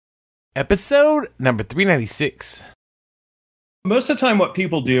Episode number 396. Most of the time, what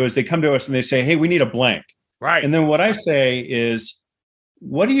people do is they come to us and they say, hey, we need a blank. Right. And then what I say is,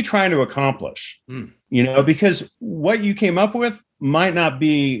 what are you trying to accomplish? Because what you came up with might not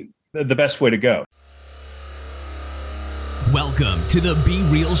be the best way to go. Welcome to the Be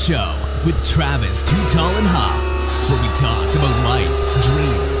Real Show with Travis Too Tall and Huff, where we talk about life,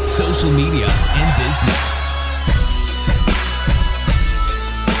 dreams, social media, and business.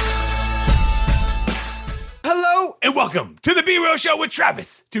 Hello and welcome to the Be Real Show with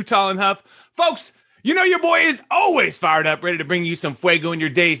Travis Too Tall and Huff. Folks, you know your boy is always fired up, ready to bring you some fuego in your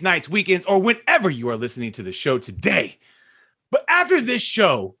days, nights, weekends, or whenever you are listening to the show today. But after this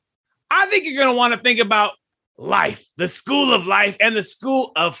show, I think you're going to want to think about life, the school of life, and the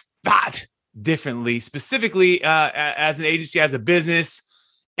school of thought differently, specifically as an agency, as a business,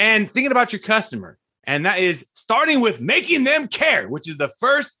 and thinking about your customer. And that is starting with making them care, which is the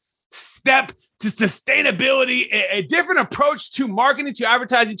first step to sustainability, a different approach to marketing, to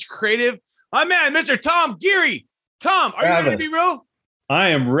advertising, to creative. My man, Mr. Tom Geary. Tom, are you ready to be real? I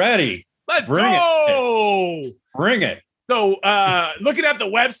am ready. Let's go. Bring it. So looking at the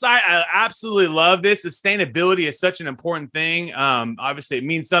website, I absolutely love this. Sustainability is such an important thing. Obviously, it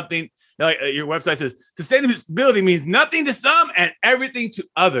means something. Like your website says, sustainability means nothing to some and everything to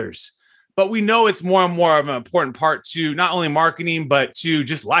others. But we know it's more and more of an important part to not only marketing, but to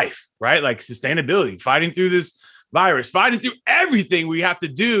just life, right? Like sustainability, fighting through this virus, fighting through everything we have to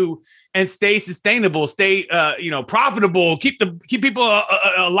do and stay sustainable, stay profitable, keep people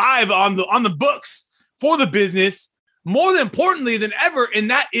alive on the books for the business. More than importantly than ever, and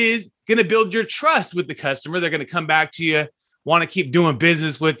that is going to build your trust with the customer. They're going to come back to you, want to keep doing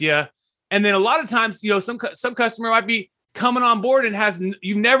business with you. And then a lot of times, some customer might be coming on board and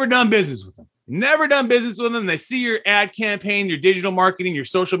you've never done business with them. They see your ad campaign, your digital marketing, your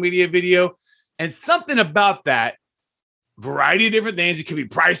social media video, and something about that variety of different things. It could be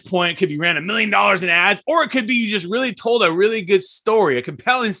price point, it could be ran $1 million in ads, or it could be you just really told a really good story, a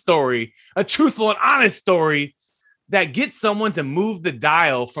compelling story, a truthful and honest story that gets someone to move the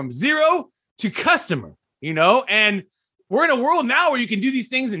dial from zero to customer, and we're in a world now where you can do these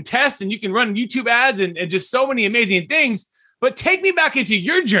things and test, and you can run YouTube ads and just so many amazing things. But take me back into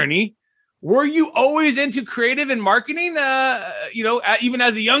your journey. Were you always into creative and marketing, even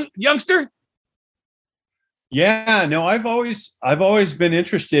as a youngster? Yeah, no, I've always been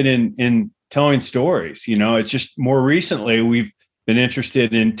interested in telling stories. It's just more recently we've been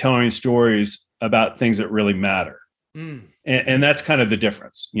interested in telling stories about things that really matter. And that's kind of the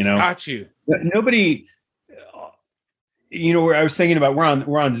difference, Got you. Nobody, where I was thinking about,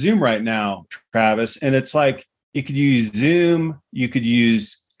 we're on Zoom right now, Travis, and it's like you could use Zoom, you could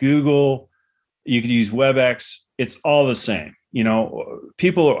use Google, you could use WebEx. It's all the same.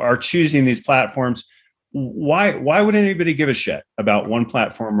 People are choosing these platforms. Why would anybody give a shit about one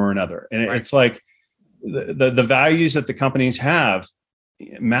platform or another? And right. It's like the values that the companies have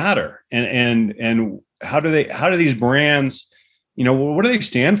matter, and how do these brands, what do they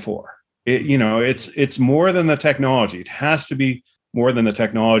stand for? It's more than the technology. It has to be more than the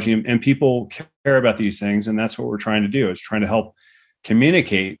technology, and people care about these things. And that's what we're trying to do, is trying to help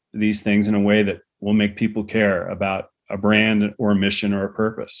communicate these things in a way that will make people care about a brand or a mission or a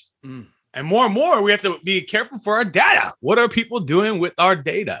purpose. And more, we have to be careful for our data. What are people doing with our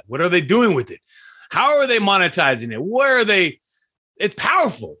data? What are they doing with it? How are they monetizing it? Where are they? It's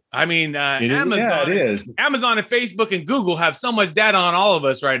powerful. I mean, Amazon, it is. Amazon and Facebook and Google have so much data on all of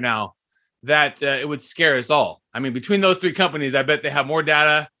us right now that it would scare us all. I mean, between those three companies, I bet they have more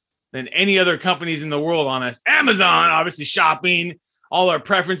data than any other companies in the world on us. Amazon, obviously shopping, all our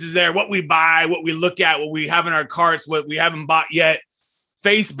preferences there, what we buy, what we look at, what we have in our carts, what we haven't bought yet.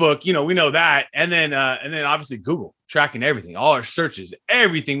 Facebook, we know that. And then obviously Google tracking everything, all our searches,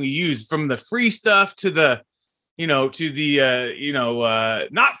 everything we use, from the free stuff to the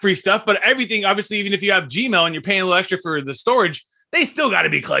not free stuff, but everything. Obviously, even if you have Gmail and you're paying a little extra for the storage, they still got to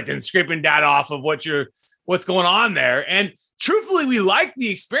be collecting, scraping data off of what's going on there. And truthfully, we like the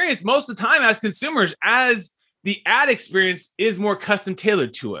experience most of the time as consumers, as the ad experience is more custom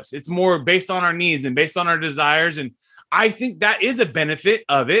tailored to us. It's more based on our needs and based on our desires. And I think that is a benefit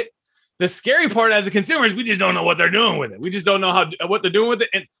of it. The scary part as a consumer is we just don't know what they're doing with it. We just don't know what they're doing with it,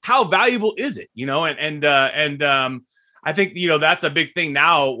 and how valuable is it, and I think, that's a big thing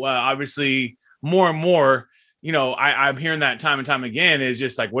now. Obviously more and more, I'm hearing that time and time again, is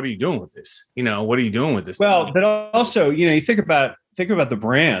just like, what are you doing with this? What are you doing with this? Well, but also, you think about the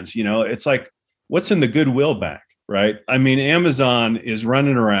brands, it's like, what's in the goodwill bank, right? I mean, Amazon is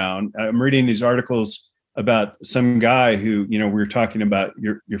running around. I'm reading these articles about some guy who, we were talking about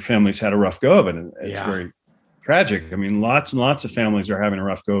your family's had a rough go of it. And it's very tragic. I mean, lots and lots of families are having a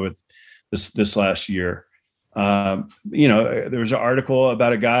rough go of it this last year. There was an article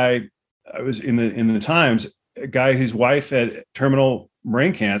about a guy, I was in the Times, a guy whose wife had terminal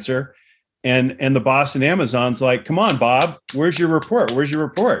brain cancer, and the boss at Amazon's like, come on, Bob, where's your report?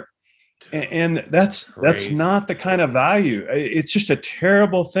 And that's not the kind of value. It's just a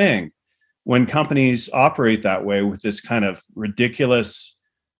terrible thing when companies operate that way with this kind of ridiculous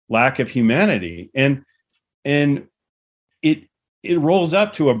lack of humanity. And it rolls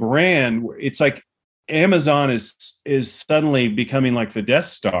up to a brand where it's like Amazon is suddenly becoming like the Death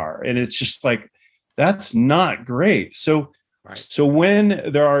Star. And it's just like, that's not great. So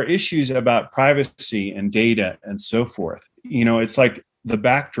when there are issues about privacy and data and so forth, it's like the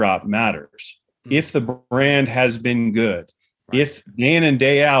backdrop matters. If the brand has been good, if day in and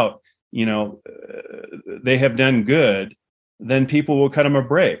day out, they have done good, then people will cut them a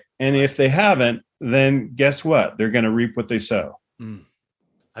break. And if they haven't, then guess what? They're going to reap what they sow.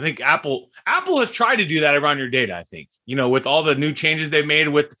 I think Apple has tried to do that around your data. I think, with all the new changes they've made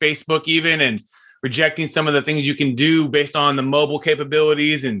with Facebook even, and rejecting some of the things you can do based on the mobile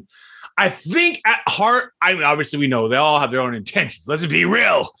capabilities. And I think at heart, I mean, obviously we know they all have their own intentions. Let's just be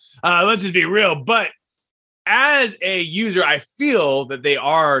real. But as a user, I feel that they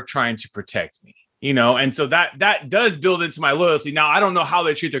are trying to protect me, and so that does build into my loyalty. Now, I don't know how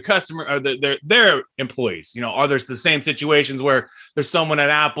they treat their customer or their employees. Are there the same situations where there's someone at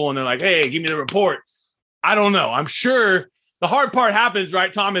Apple and they're like, hey, give me the report? I don't know. I'm sure the hard part happens,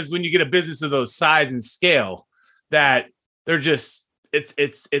 right, Tom, is when you get a business of those size and scale that they're just,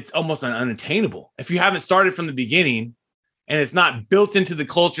 it's almost unattainable. If you haven't started from the beginning and it's not built into the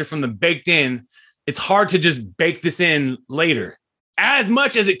culture from the baked in, it's hard to just bake this in later as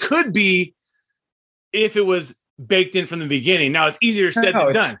much as it could be if it was baked in from the beginning. Now it's easier said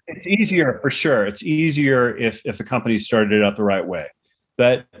than done. It's easier for sure. It's easier if a company started it out the right way,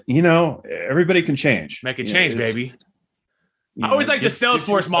 but everybody can change. Make it change, baby. I always like the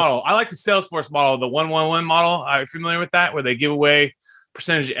Salesforce model. I like the Salesforce model, the 1-1-1 model. Are you familiar with that? Where they give away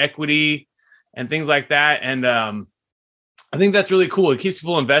percentage equity and things like that. And I think that's really cool. It keeps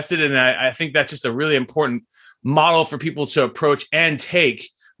people invested. And I think that's just a really important model for people to approach and take.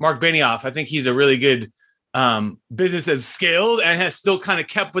 Mark Benioff, I think he's a really good business that's scaled and has still kind of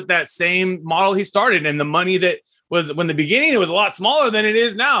kept with that same model he started. And the money that was when the beginning, it was a lot smaller than it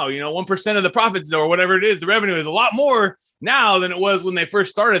is now. 1% of the profits or whatever it is, the revenue is a lot more now than it was when they first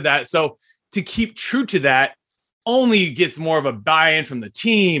started that. So to keep true to that only gets more of a buy-in from the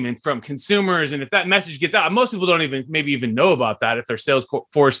team and from consumers. And if that message gets out, most people don't even know about that if they're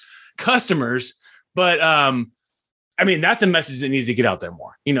Salesforce customers. But that's a message that needs to get out there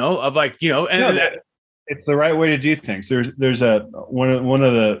more, it's the right way to do things. There's one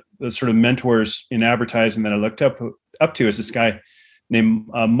of the sort of mentors in advertising that I looked up to is this guy named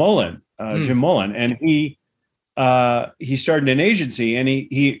Mullen, Jim Mullen. And he started an agency and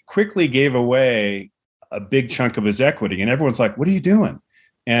he quickly gave away a big chunk of his equity. And everyone's like, what are you doing?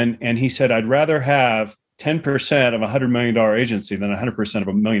 And he said, I'd rather have 10% of $100 million agency than 100% of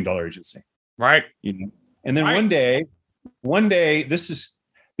 $1 million agency. Right. And then one day, this is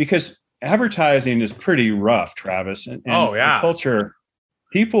because advertising is pretty rough, Travis. And the culture,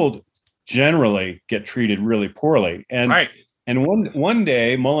 people generally get treated really poorly. And one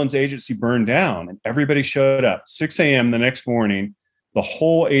day, Mullen's agency burned down and everybody showed up. 6 a.m. the next morning, the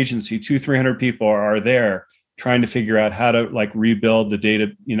whole agency, 200-300 people are there trying to figure out how to rebuild the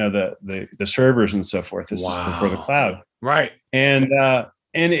data, the servers and so forth. This is before the cloud. Right. And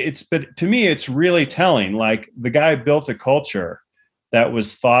but to me, it's really telling. Like the guy built a culture that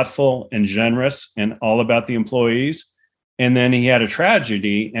was thoughtful and generous and all about the employees. And then he had a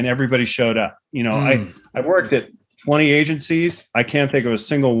tragedy and everybody showed up. I worked at 20 agencies. I can't think of a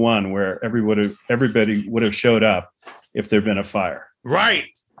single one where everybody would have showed up if there'd been a fire. Right.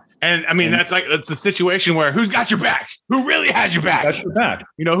 And that's a situation where who's got your back? Who really has your back? Got your back.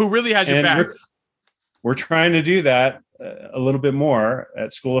 Who really has your back? We're trying to do that a little bit more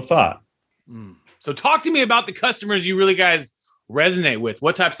at School of Thought. So talk to me about the customers you really guys resonate with.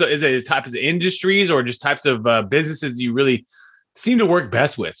 What types of industries or just types of businesses you really seem to work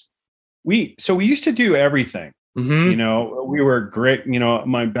best with? We used to do everything. Mm-hmm. We were great.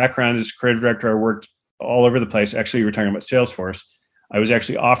 My background as creative director, I worked all over the place. Actually, you were talking about Salesforce. I was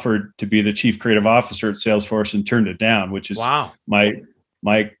actually offered to be the chief creative officer at Salesforce and turned it down, which is wow. My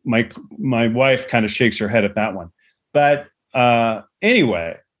wife kind of shakes her head at that one. But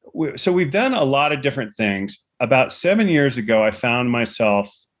anyway, so we've done a lot of different things. About 7 years ago, I found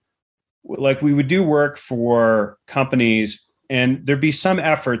myself like we would do work for companies and there'd be some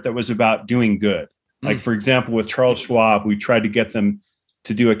effort that was about doing good. Like, for example, with Charles Schwab, we tried to get them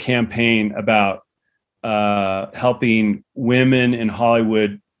to do a campaign about helping women in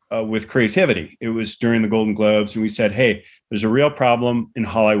Hollywood with creativity. It was during the Golden Globes. And we said, hey, there's a real problem in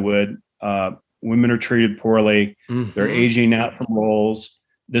Hollywood. Women are treated poorly. They're aging out from roles.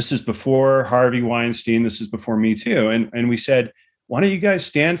 This is before Harvey Weinstein. This is before Me Too. And we said, why don't you guys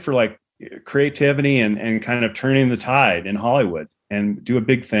stand for like creativity and kind of turning the tide in Hollywood and do a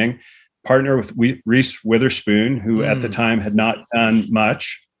big thing? Partner with Reese Witherspoon, who at the time had not done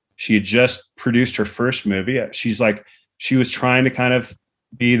much. She had just produced her first movie. She was trying to kind of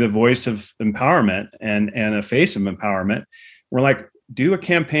be the voice of empowerment and a face of empowerment. We're like, do a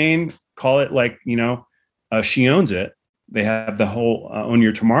campaign, call it like, She Owns It. They have the whole Own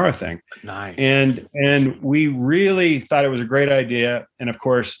Your Tomorrow thing. Nice. And we really thought it was a great idea. And of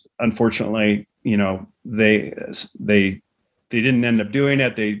course, unfortunately, they didn't end up doing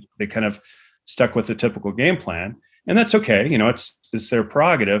it. They kind of stuck with the typical game plan, and that's okay. It's their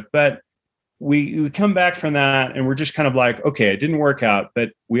prerogative. But we come back from that, and we're just kind of like, okay, it didn't work out,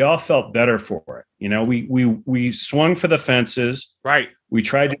 but we all felt better for it. We swung for the fences. Right. We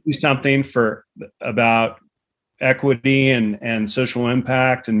tried to do something about equity and social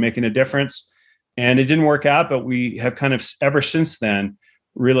impact and making a difference, and it didn't work out. But we have kind of ever since then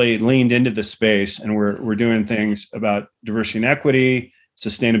really leaned into the space, and we're doing things about diversity and equity,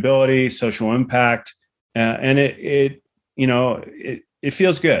 sustainability, social impact, and it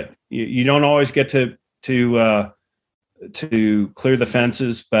feels good. You don't always get to clear the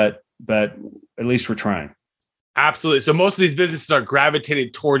fences, but at least we're trying. Absolutely. So most of these businesses are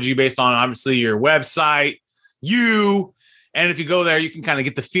gravitated towards you based on obviously your website, and if you go there, you can kind of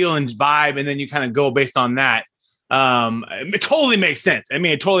get the feel and vibe, and then you kind of go based on that. It totally makes sense. I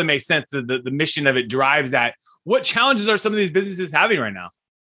mean, it totally makes sense that the mission of it drives that. What challenges are some of these businesses having right now?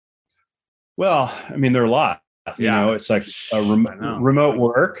 Well, I mean, there are a lot. It's like a remote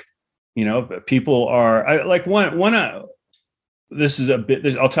work. People are like this is a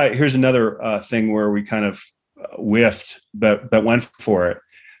bit. I'll tell you. Here's another thing where we kind of whiffed, but went for it.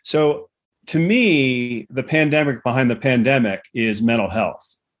 So to me, the pandemic behind the pandemic is mental health.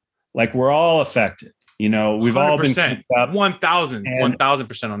 Like, we're all affected. We've all been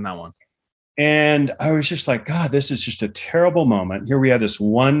 1,000% on that one. And I was just like, God, this is just a terrible moment. Here we have this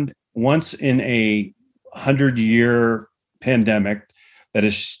once in a 100-year pandemic that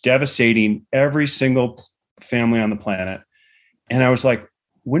is just devastating every single family on the planet. And I was like,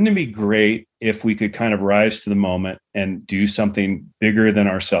 wouldn't it be great if we could kind of rise to the moment and do something bigger than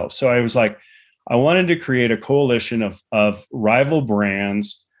ourselves? So I was like, I wanted to create a coalition of rival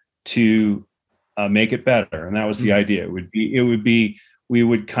brands to make it better. And that was the idea. It would be, we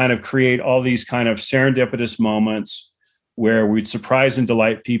would kind of create all these kind of serendipitous moments where we'd surprise and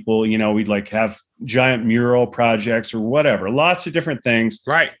delight people. We'd like have giant mural projects or whatever, lots of different things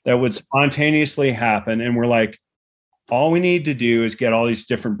right that would spontaneously happen. And we're like, all we need to do is get all these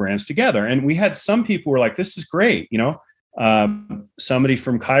different brands together. And we had some people who were like, this is great. Somebody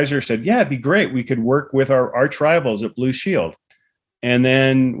from Kaiser said, yeah, it'd be great. We could work with our arch rivals at Blue Shield. And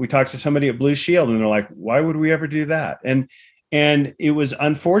then we talked to somebody at Blue Shield, and they're like, why would we ever do that? And it was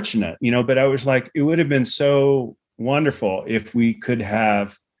unfortunate, but I was like, it would have been so wonderful if we could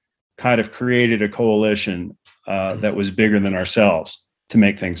have kind of created a coalition that was bigger than ourselves to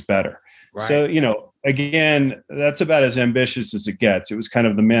make things better. Right. So, again, that's about as ambitious as it gets. It was kind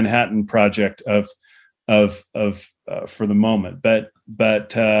of the Manhattan Project of for the moment, but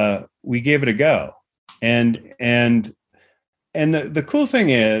we gave it a go. And the cool thing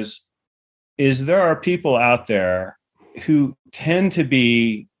is there are people out there who tend to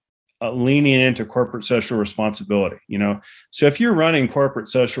be leaning into corporate social responsibility. So if you're running corporate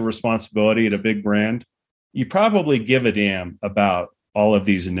social responsibility at a big brand, you probably give a damn about all of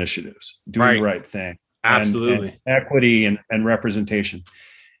these initiatives, doing the right thing, absolutely, and equity and representation.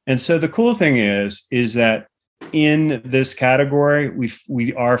 And so the cool thing is that in this category,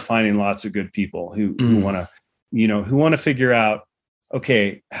 we are finding lots of good people who want to figure out,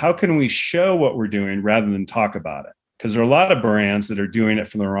 okay, how can we show what we're doing rather than talk about it? Because there are a lot of brands that are doing it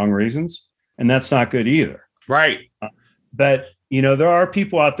for the wrong reasons, and that's not good either. Right. But, there are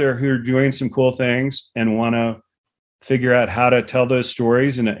people out there who are doing some cool things and want to figure out how to tell those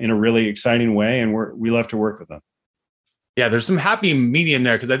stories in a really exciting way. And we love to work with them. Yeah, there's some happy medium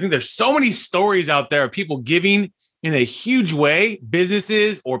there, because I think there's so many stories out there of people giving in a huge way,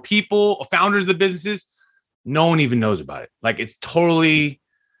 businesses or people, founders of the businesses. No one even knows about it. Like, it's totally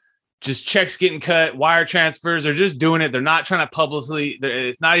just checks getting cut, wire transfers. They're just doing it. They're not trying to publicly.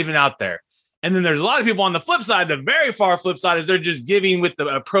 It's not even out there. And then there's a lot of people on the flip side. The very far flip side is they're just giving with the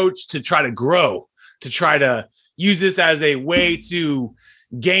approach to try to grow, to try to use this as a way to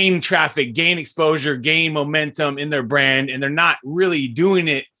gain traffic, gain exposure, gain momentum in their brand. And they're not really doing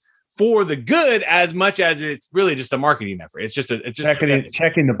it for the good as much as it's really just a marketing effort. It's just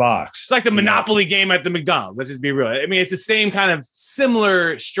checking the box. It's like the Monopoly game at the McDonald's. Let's just be real. I mean, it's the same kind of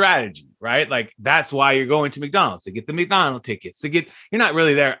similar strategy, right? Like that's why you're going to McDonald's, to get the McDonald's tickets, you're not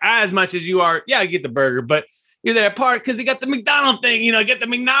really there as much as you are. Yeah, you get the burger, but you're there part because you got the McDonald's thing, get the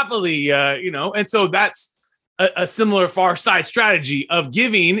Monopoly, and so that's a similar far side strategy of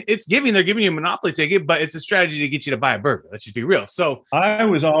giving. It's giving, they're giving you a Monopoly ticket, but it's a strategy to get you to buy a burger. Let's just be real. So I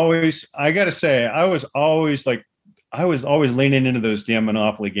was always leaning into those damn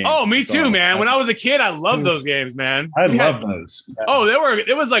Monopoly games. Oh, me too, man. When I was a kid, I loved those games, man. I love those. Yeah. Oh,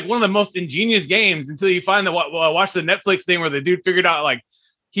 it was like one of the most ingenious games until you find that. I watched the Netflix thing where the dude figured out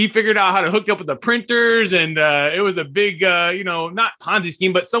how to hook up with the printers, and it was a big, not Ponzi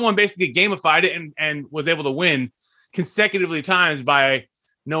scheme, but someone basically gamified it and was able to win consecutively times by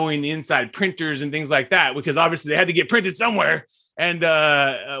knowing the inside printers and things like that, because obviously they had to get printed somewhere. And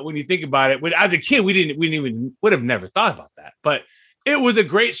when you think about it, as a kid, we would have never thought about that, but it was a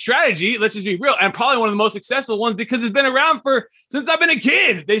great strategy. Let's just be real. And probably one of the most successful ones because it's been around since I've been a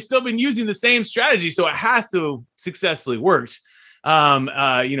kid. They've still been using the same strategy. So it has to successfully work.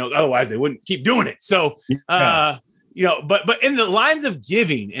 Otherwise they wouldn't keep doing it. So, but in the lines of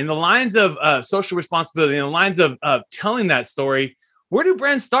giving, in the lines of social responsibility, in the lines of telling that story, where do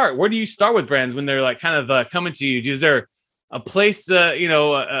brands start? Where do you start with brands when they're like kind of coming to you? Is there a place,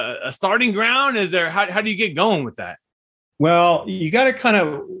 a starting ground? Is there, how do you get going with that? Well, you got to kind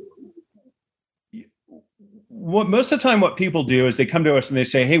of, most of the time what people do is they come to us and they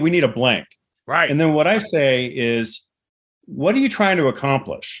say, hey, we need a blank. Right. And then what I say is, what are you trying to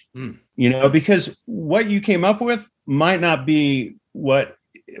accomplish? Because what you came up with might not be what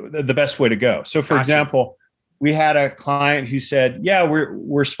the best way to go. So for example, we had a client who said, yeah,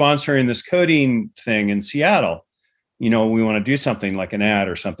 we're sponsoring this coding thing in Seattle. We want to do something like an ad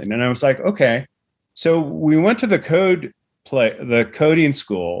or something. And I was like, okay. So we went to the coding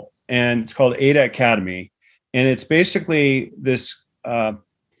school, and it's called Ada Academy. And it's basically this kind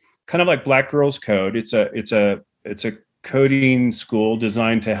of like Black Girls Code. It's a coding school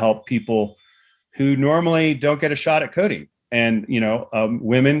designed to help people who normally don't get a shot at coding, and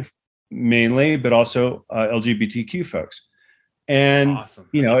women mainly, but also LGBTQ folks. And awesome.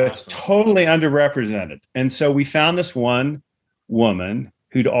 It's totally underrepresented. And so we found this one woman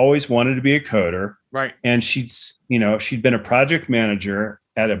who'd always wanted to be a coder, right? And she'd been a project manager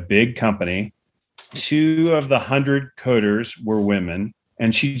at a big company. 2 of the 100 coders were women,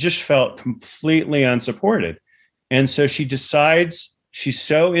 and she just felt completely unsupported. And so she decides she's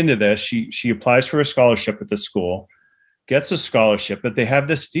so into this. She applies for a scholarship at the school, gets a scholarship, but they have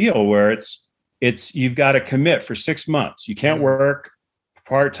this deal where it's you've got to commit for 6 months. You can't work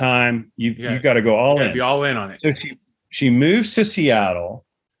part-time. You've got to go all in. Be all in on it. So she moves to Seattle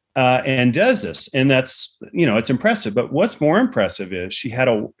and does this, and that's it's impressive. But what's more impressive is she had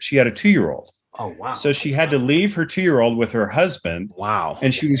a 2-year-old. Oh, wow. So she had to leave her 2-year-old with her husband. Wow.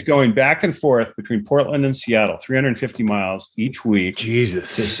 And she was going back and forth between Portland and Seattle, 350 miles each week.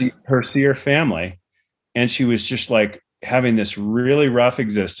 Jesus. To see her family. And she was just like having this really rough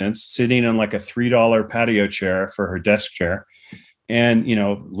existence, sitting on like a $3 patio chair for her desk chair, and,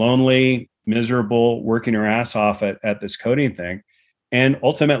 lonely, miserable, working her ass off at this coding thing, and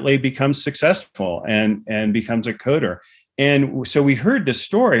ultimately becomes successful and becomes a coder. And so we heard this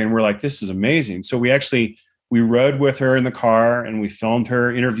story and we're like, this is amazing. So we rode with her in the car, and we filmed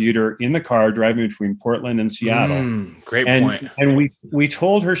her, interviewed her in the car, driving between Portland and Seattle. Great point. And we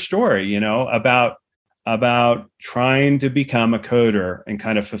told her story, about trying to become a coder and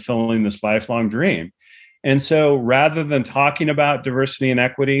kind of fulfilling this lifelong dream. And so rather than talking about diversity and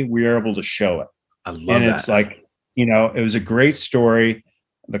equity, we were able to show it. I love that. It's like, it was a great story.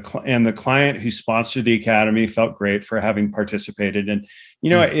 The client who sponsored the academy felt great for having participated, and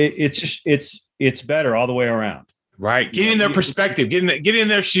it's better all the way around. Right, getting their perspective, get in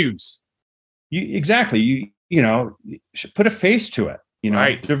their shoes. You should put a face to it.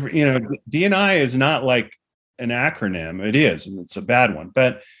 Right. D&I is not like an acronym. It is, and it's a bad one,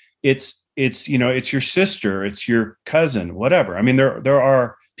 but it's your sister, it's your cousin, whatever. I mean, there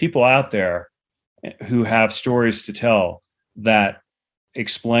are people out there who have stories to tell that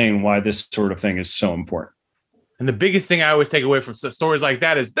explain why this sort of thing is so important. And the biggest thing I always take away from stories like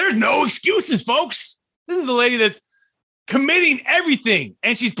that is there's no excuses, folks. This is a lady that's committing everything,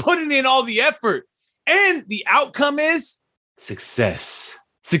 and she's putting in all the effort. And the outcome is success.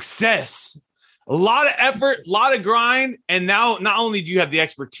 Success. A lot of effort, a lot of grind. And now not only do you have the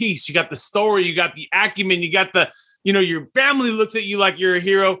expertise, you got the story, you got the acumen, you got the, your family looks at you like you're a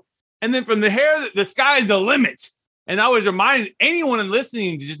hero. And then from the sky is the limit. And I always remind anyone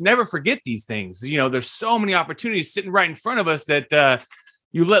listening to just never forget these things. There's so many opportunities sitting right in front of us that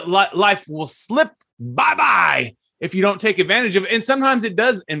you let life will slip bye-bye if you don't take advantage of it. And sometimes it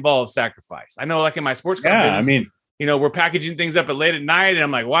does involve sacrifice. I know, like in my sports car business, we're packaging things up at late at night, and I'm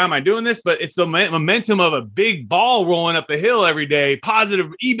like, why am I doing this? But it's the momentum of a big ball rolling up a hill every day,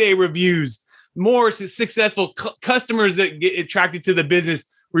 positive eBay reviews, more successful customers that get attracted to the business,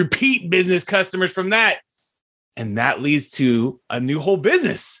 repeat business customers from that. And that leads to a new whole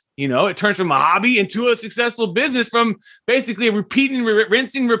business. It turns from a hobby into a successful business from basically repeating,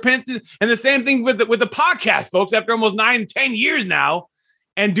 rinsing, repenting. And the same thing with the podcast, folks, after almost 9-10 years now,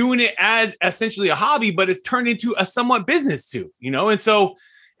 and doing it as essentially a hobby, but it's turned into a somewhat business too, And so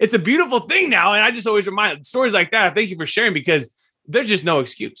it's a beautiful thing now. And I just always remind stories like that. Thank you for sharing, because there's just no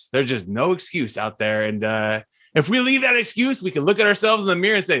excuse. There's just no excuse out there. And if we leave that excuse, we can look at ourselves in the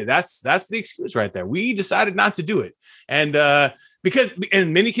mirror and say, that's the excuse right there. We decided not to do it. And because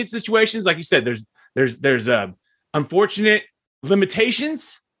in many kid situations, like you said, there's unfortunate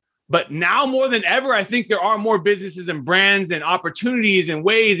limitations. But now more than ever, I think there are more businesses and brands and opportunities and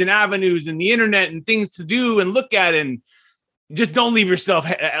ways and avenues and the internet and things to do and look at. And just don't leave yourself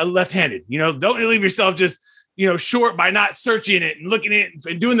left-handed. Don't leave yourself just, short by not searching it and looking at it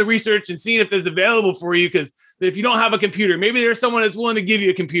and doing the research and seeing if it's available for you. Because if you don't have a computer, maybe there's someone that's willing to give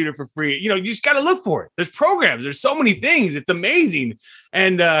you a computer for free. You just got to look for it. There's programs. There's so many things. It's amazing.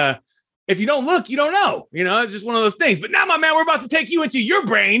 And if you don't look, you don't know. It's just one of those things. But now, my man, we're about to take you into your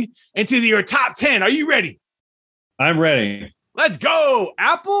brain, into your top 10. Are you ready? I'm ready. Let's go.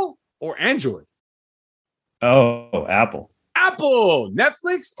 Apple or Android? Oh, Apple. Apple,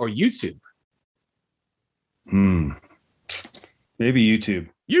 Netflix or YouTube? Maybe YouTube.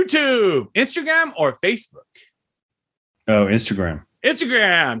 YouTube, Instagram or Facebook? Oh, Instagram.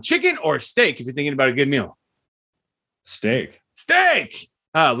 Instagram, chicken or steak if you're thinking about a good meal? Steak.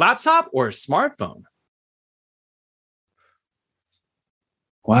 Laptop or smartphone?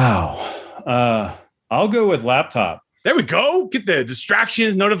 Wow. I'll go with laptop. There we go. Get the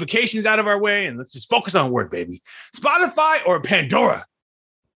distractions, notifications out of our way, and let's just focus on work, baby. Spotify or Pandora?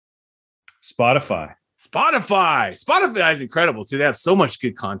 Spotify. Spotify is incredible too. They have so much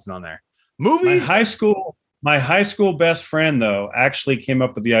good content on there. Movies. My high school best friend, though, actually came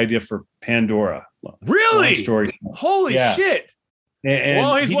up with the idea for Pandora. Really? Long story. Holy shit.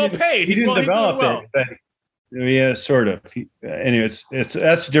 And he's well paid. He didn't develop it, but yeah, sort of. Anyway, that's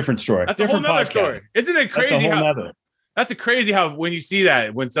a different story. That's a whole nother story. Isn't it crazy That's crazy how when you see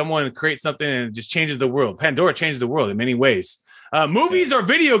that, when someone creates something and it just changes the world. Pandora changes the world in many ways. Movies or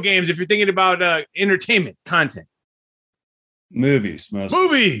video games if you're thinking about entertainment content? Movies, mostly.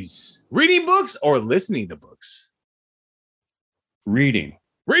 Movies. Reading books or listening to books? Reading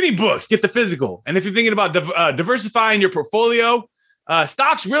books. Get the physical. And if you're thinking about diversifying your portfolio,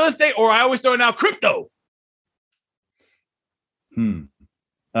 stocks, real estate, or I always throw it out, crypto.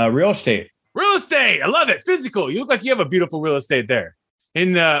 Real estate. Real estate. I love it. Physical. You look like you have a beautiful real estate there.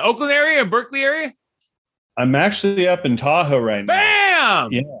 In the Oakland area, Berkeley area? I'm actually up in Tahoe right now.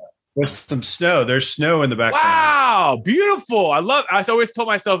 Bam! Yeah. With some snow. There's snow in the background. Wow. Beautiful. I always told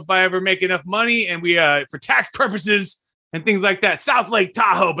myself if I ever make enough money and we, for tax purposes and things like that, South Lake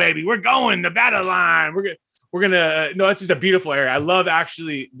Tahoe, baby, we're going Nevada line. We're going to, no, it's just a beautiful area. I love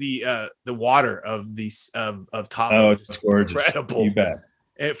actually the water of Tahoe. Oh, it's gorgeous. Incredible. You bet.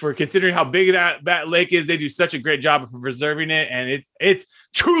 And for considering how big that lake is, they do such a great job of preserving it. And it's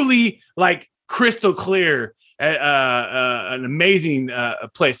truly like crystal clear, an amazing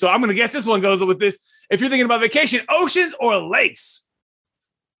place. So I'm going to guess this one goes with this. If you're thinking about vacation, oceans or lakes?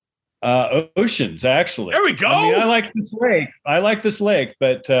 Oceans, actually. There we go. I like this lake,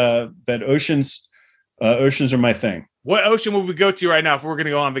 but oceans are my thing. What ocean would we go to right now if we're going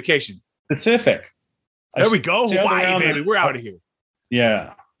to go on vacation? Pacific. There we go. Hawaii, baby. We're out of here.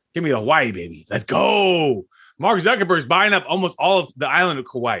 Yeah. Give me the Hawaii, baby. Let's go. Mark Zuckerberg's buying up almost all of the island of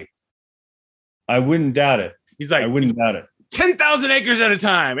Kauai. I wouldn't doubt it. I wouldn't doubt it. 10,000 acres at a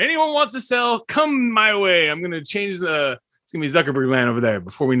time. Anyone wants to sell, come my way. I'm going to change it's going to be Zuckerberg land over there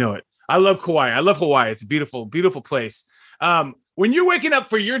before we know it. I love Kauai. I love Hawaii. It's a beautiful, beautiful place. When you're waking up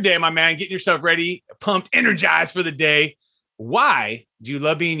for your day, my man, getting yourself ready, pumped, energized for the day, why do you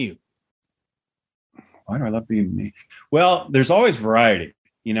love being you? Why do I love being me? Well, there's always variety.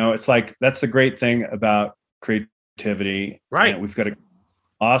 It's like, that's the great thing about creativity. Right. And we've got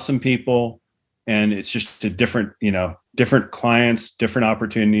awesome people, and it's just a different, different clients, different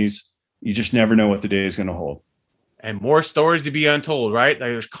opportunities. You just never know what the day is going to hold. And more stories to be untold, right?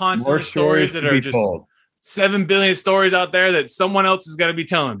 Like there's constant stories that are just told. 7 billion stories out there that someone else is going to be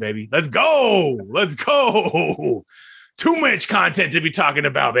telling, baby. Let's go. Let's go. Too much content to be talking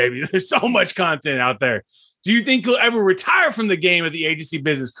about, baby. There's so much content out there. Do you think you'll ever retire from the game of the agency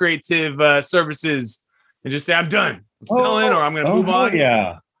business, creative services, and just say, I'm done. I'm selling, or I'm going to move on?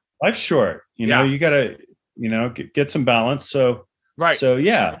 Yeah. Life's short. You got to, get some balance. So, right. So,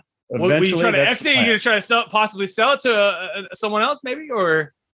 yeah. Eventually, well, you try to exit? You're going to try to possibly sell it to someone else, maybe,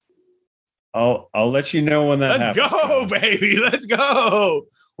 or? I'll let you know when that happens. Let's go, baby. Let's go.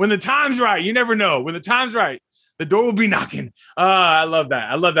 When the time's right. You never know. When the time's right, the door will be knocking. I love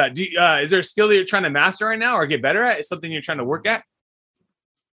that. I love that. Is there a skill that you're trying to master right now or get better at? Is something you're trying to work at?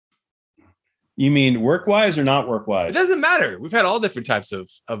 You mean work-wise or not work-wise? It doesn't matter. We've had all different types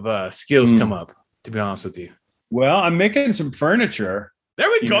of skills come up, to be honest with you. Well, I'm making some furniture. There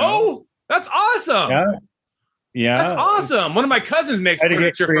we go. That's awesome. Yeah. That's awesome. One of my cousins makes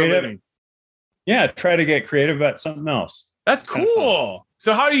furniture for a living. Yeah, try to get creative about something else. That's cool.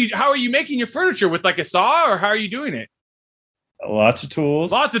 So how are you making your furniture, with like a saw, or how are you doing it? Lots of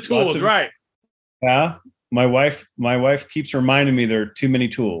tools. Right. Yeah. My wife keeps reminding me there are too many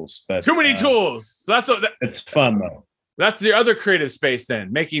tools, but too many tools. So it's fun though. That's your other creative space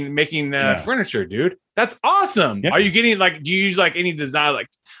then, making furniture, dude. That's awesome. Yeah. Are you getting do you use any design, like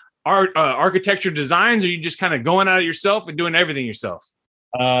art, architecture designs, or are you just kind of going at it yourself and doing everything yourself?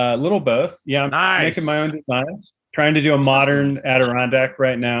 A little both. Yeah. I'm making my own designs, trying to do a modern Adirondack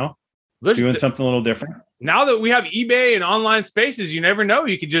right now. Doing something a little different. Now that we have eBay and online spaces, you never know.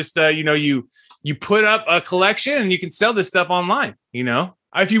 You could just, you put up a collection and you can sell this stuff online,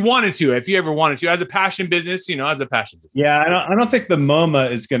 if you wanted to, if you ever wanted to, as a passion business, Yeah. I don't think the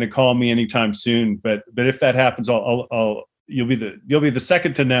MoMA is going to call me anytime soon, but if that happens, you'll be the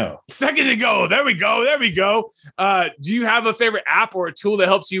second to know. Second to go. There we go. Do you have a favorite app or a tool that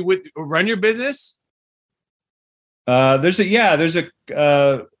helps you run your business?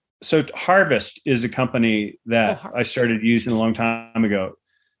 So Harvest is a company that I started using a long time ago.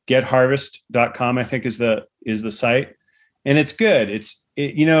 GetHarvest.com, I think is the site. And it's good.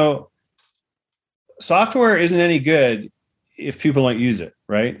 Software isn't any good if people don't use it,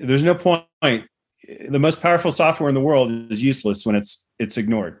 right? There's no point. The most powerful software in the world is useless when it's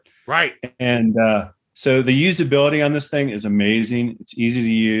ignored. Right. And so the usability on this thing is amazing. It's easy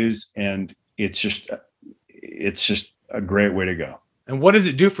to use, and it's just a great way to go. And what does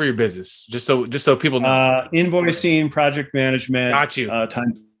it do for your business? Just so people know. Invoicing, project management. Got you.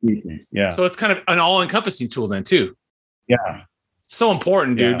 Timekeeping. Yeah. So it's kind of an all-encompassing tool then too. Yeah. So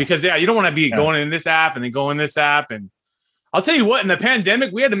important, dude, because you don't want to be going in this app and then going in this app. And I'll tell you what, in the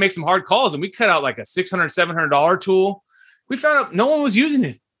pandemic, we had to make some hard calls, and we cut out like a $600, $700 tool. We found out no one was using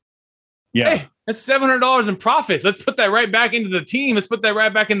it. Yeah. Hey, that's $700 in profit. Let's put that right back into the team. Let's put that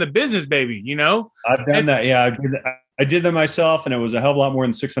right back in the business, baby. I've done that. Yeah. I did that myself, and it was a hell of a lot more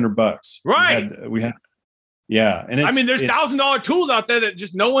than $600. Right. We had. Yeah. And there's $1,000 tools out there that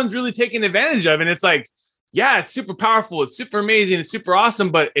just no one's really taking advantage of. And it's like, yeah, it's super powerful. It's super amazing. It's super awesome.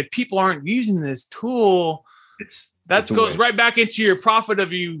 But if people aren't using this tool, that goes right back into your profit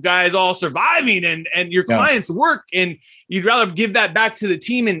of you guys all surviving and your clients' work. And you'd rather give that back to the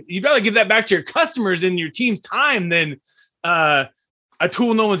team, and you'd rather give that back to your customers and your team's time than a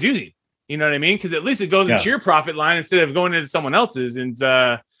tool no one's using. You know what I mean? Because at least it goes into your profit line instead of going into someone else's. And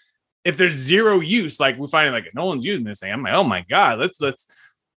if there's zero use, like we find no one's using this thing, I'm like, oh my God, let's.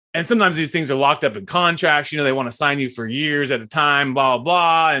 And sometimes these things are locked up in contracts. They want to sign you for years at a time, blah, blah,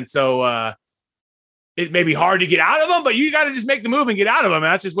 blah. And so it may be hard to get out of them, but you got to just make the move and get out of them.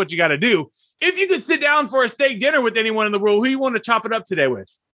 And that's just what you got to do. If you could sit down for a steak dinner with anyone in the world, who you want to chop it up today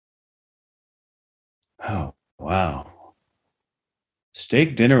with? Oh, wow.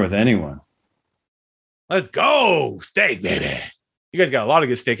 Steak dinner with anyone. Let's go. Steak, baby. You guys got a lot of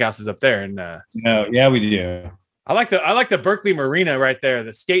good steakhouses up there. And yeah, we do. I like the Berkeley Marina right there.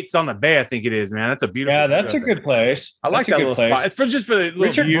 The skates on the bay, I think it is, man. That's a beautiful. Yeah, that's a good place. I like that little spot. It's just for the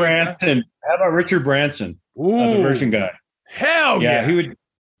little Richard Branson. How about Richard Branson? Ooh, the Virgin guy. Hell yeah.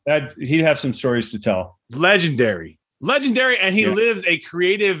 He'd have some stories to tell. Legendary, and he lives a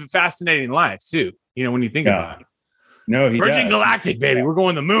creative, fascinating life too. When you think about it. No, he Virgin Galactic, baby. We're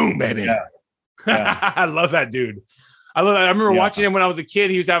going to the moon, baby. Yeah. I love that dude. I remember watching him when I was a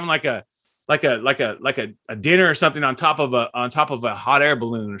kid. He was having like a dinner or something on top of a hot air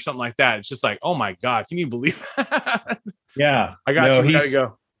balloon or something like that. It's just like, oh my God, can you believe that? Yeah. I got you. We gotta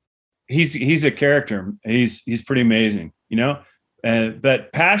go. he's a character. He's pretty amazing, you know,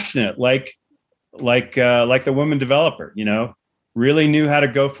 but passionate, like the woman developer, you know, really knew how to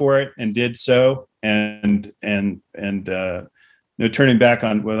go for it and did so. And no turning back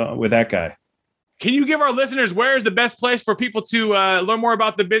on with that guy. Can you give our listeners where is the best place for people to learn more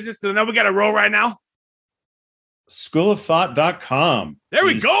about the business? Because I know we got to roll right now. Schoolofthought.com. There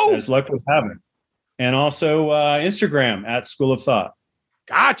we go. As luck would have it. And also Instagram at School of Thought.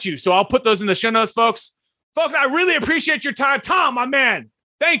 Got you. So I'll put those in the show notes, folks. Folks, I really appreciate your time. Tom, my man.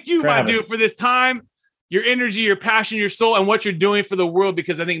 Thank you, Travis, my dude, for this time, your energy, your passion, your soul, and what you're doing for the world,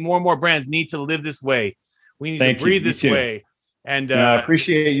 because I think more and more brands need to live this way. We need to breathe this way. And I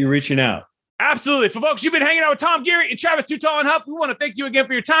appreciate you reaching out. Absolutely. For folks, you've been hanging out with Tom Geary and Travis Too Tall and Huff. We want to thank you again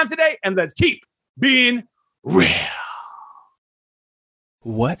for your time today, and let's keep being real.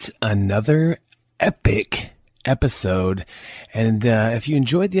 What another epic episode. And if you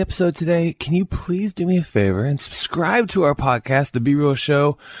enjoyed the episode today, can you please do me a favor and subscribe to our podcast, The Be Real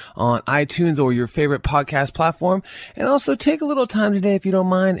Show, on iTunes or your favorite podcast platform. And also take a little time today, if you don't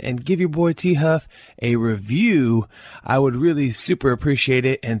mind, and give your boy T Huff a review. I would really super appreciate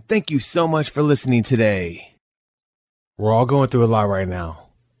it. And thank you so much for listening today. We're all going through a lot right now.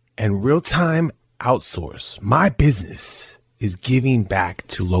 And Real Time Outsource, my business, is giving back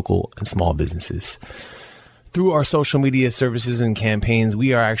to local and small businesses. Through our social media services and campaigns,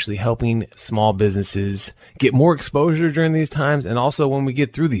 we are actually helping small businesses get more exposure during these times, and also when we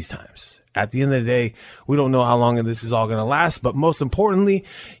get through these times. At the end of the day, we don't know how long this is all going to last, but most importantly,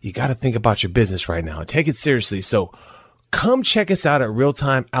 you got to think about your business right now and take it seriously. So come check us out at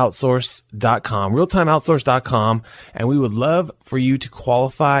realtimeoutsource.com, and we would love for you to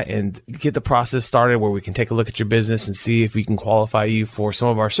qualify and get the process started where we can take a look at your business and see if we can qualify you for some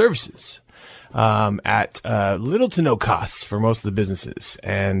of our services. At little to no cost for most of the businesses,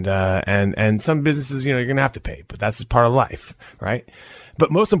 and some businesses, you know, you're gonna have to pay, but that's just part of life, right?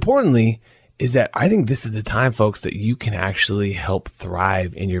 But most importantly is that I think this is the time, folks, that you can actually help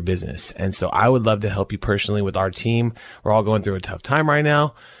thrive in your business. And so I would love to help you personally with our team. We're all going through a tough time right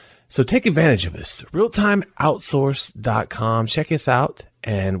now, so take advantage of us. realtimeoutsource.com. Check us out,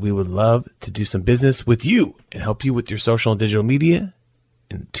 and we would love to do some business with you and help you with your social and digital media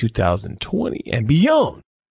in 2020 and beyond.